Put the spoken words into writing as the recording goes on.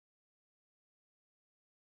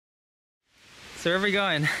So where are we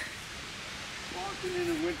going? Walking in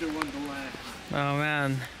a winter wonderland. Oh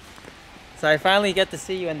man. So I finally get to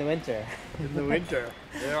see you in the winter. In the winter.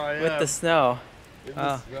 There I am. With the snow. In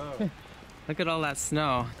the snow. Look at all that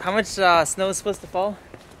snow. How much snow is supposed to fall?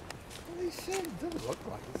 Well, they said it doesn't look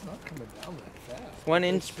like it's not coming down that fast. 1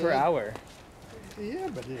 inch per hour. Yeah,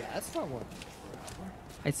 but that's not 1 inch per hour.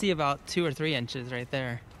 I see about 2 or 3 inches right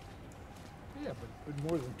there. Yeah, but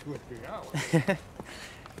more than 2 or 3 hours.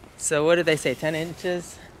 So what did they say, 10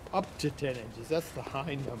 inches? Up to 10 inches. That's the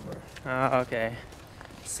high number. Oh, okay.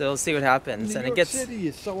 So we'll see what happens. New York City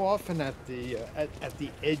is so often at the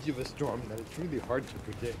edge of a storm that it's really hard to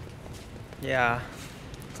predict. Yeah.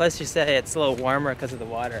 Plus you say it's a little warmer because of the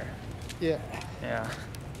water. Yeah. Yeah.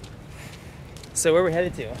 So where are we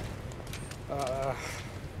headed to?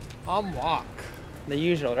 On walk. The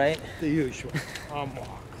usual, right? The usual. On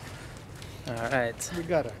walk. All right. We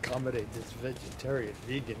gotta accommodate this vegetarian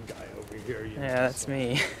vegan guy over here. You know, Yeah, that's so.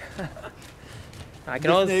 me. I can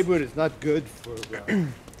This always. neighborhood is not good for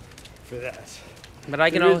that. But I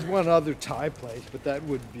can There always. is one other Thai place, but that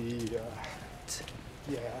would be,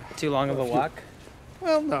 yeah. Too long of a walk.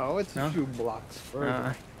 Well, no, it's No? a few blocks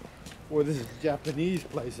further. Or this is a Japanese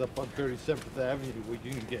place up on 37th Avenue where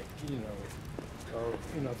you can get,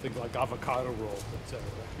 things like avocado rolls, etc.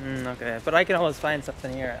 Okay, but I can always find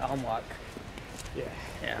something here at Elm Walk. Yeah.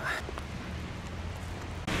 Yeah.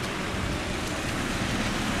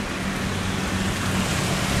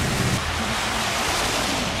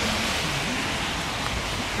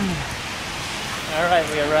 All right,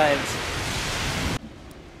 we arrived.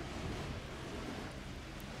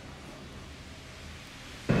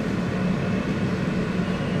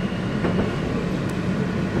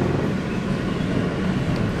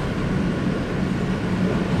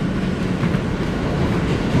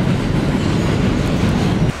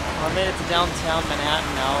 I made it to downtown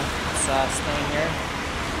Manhattan now. It's staying here.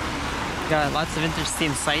 Got lots of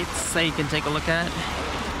interesting sights that you can take a look at.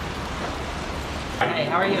 Hey,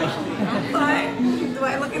 how are you? I'm fine. Do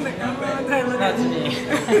I look in the camera? Do I look That's me.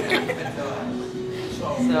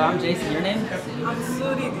 So I'm Jason, your name? I'm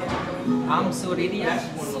Suridia. I'm Suridia.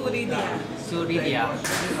 Suridia. Suridia.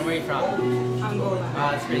 And where are you from? Angola.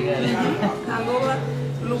 Oh, that's pretty good. Angola,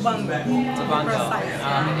 Lubango.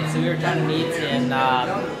 Tobango. So we were trying to meet in,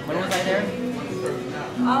 when was I there?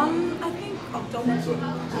 I think October. I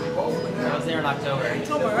was there in October.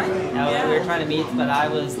 October, right? Yeah, we were trying to meet, but I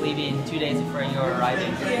was leaving 2 days before you were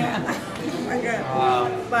arriving. Yeah. Okay.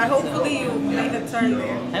 But hopefully you made a turn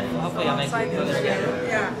there. Hopefully I'll make it further again.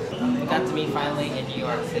 Yeah. We got to meet finally in New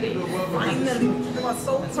York City. Finally. It was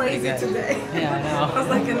so crazy today. Yeah, I know. It was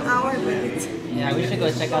like an hour late. Yeah, we should go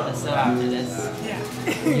check out the snow after this. Yeah.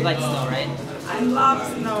 You like snow, right? I love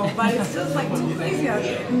snow, but it's just like too crazy out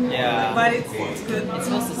there. Yeah. But it's good. It's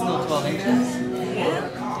supposed to snow 12 inches.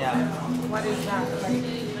 Yeah? Yeah. What is that? Like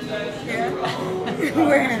here?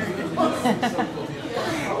 Where?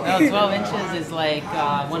 No, 12 inches is like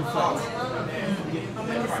 1 foot. How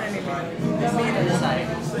many centimeters? On this side.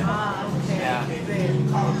 Ah, okay. Yeah.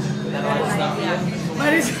 That Very much stuff.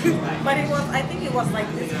 nice, yeah. But it was, I think it was like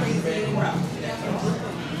this crazy in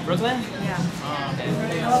Brooklyn? Yeah. Oh, okay.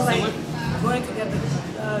 I was like going to get the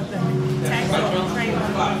taxi or train on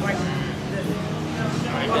like this.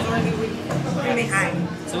 It was really high.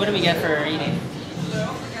 So what do we get for eating?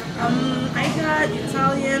 I got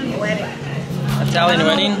Italian wedding. Italian I don't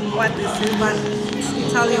wedding? know what this is, but it's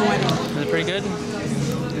Italian wedding. Is it pretty good?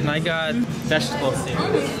 And I got vegetable soup.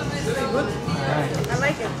 Good. I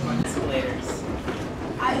like it. Escalators.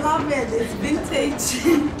 I love it. It's vintage.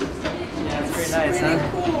 Yeah, it's pretty nice, Pretty huh?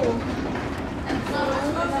 cool.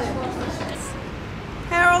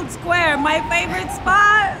 Herald Square, my favorite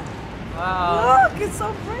spot. Wow. Look, it's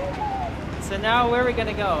so pretty. So now where are we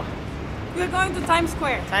gonna go? We're going to Times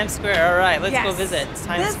Square. Times Square, alright, let's go Yes. visit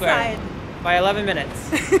Times This Square. side. By 11 minutes.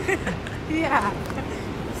 Yeah.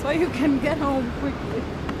 So you can get home quickly.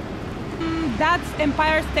 That's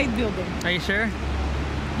Empire State Building. Are you sure?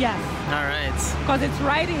 Yes. Alright. Because it's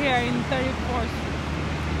right here in 34th Street.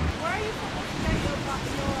 Where are you supposed to get your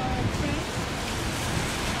train?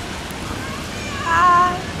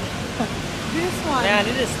 This one. Man,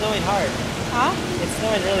 it is snowing hard. Huh? It's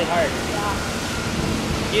snowing really hard. Yeah.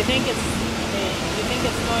 Do you think it's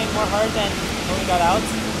snowing more hard than when we got out?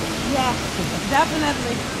 Yeah,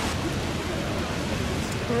 definitely.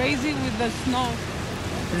 Crazy with the snow.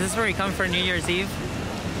 Is this where we come for New Year's Eve?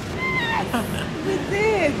 We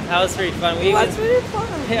did. That was pretty fun. It was really fun.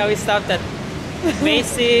 Yeah, we stopped at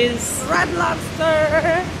Macy's. Red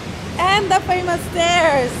Lobster and the famous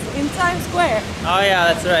stairs in Times Square. Oh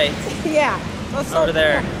yeah, that's right. Yeah. It was so Over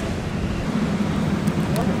there. cool.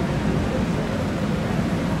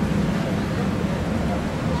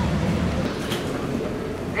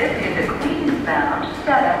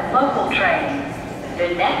 7 local train.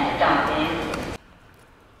 The next stop is...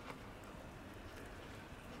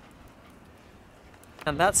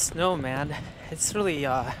 And that snow, man, it's really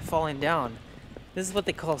falling down. This is what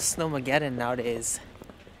they call Snowmageddon nowadays.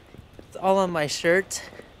 It's all on my shirt.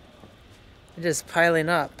 It's just piling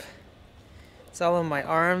up. It's all on my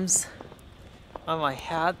arms, on my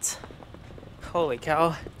hat. Holy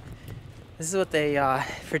cow. This is what they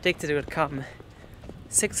predicted it would come.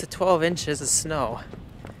 6 to 12 inches of snow.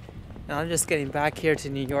 And I'm just getting back here to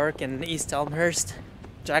New York and East Elmhurst,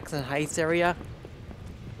 Jackson Heights area.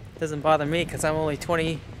 Doesn't bother me because I'm only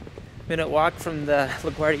 20-minute walk from the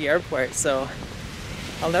LaGuardia Airport, so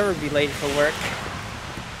I'll never be late for work.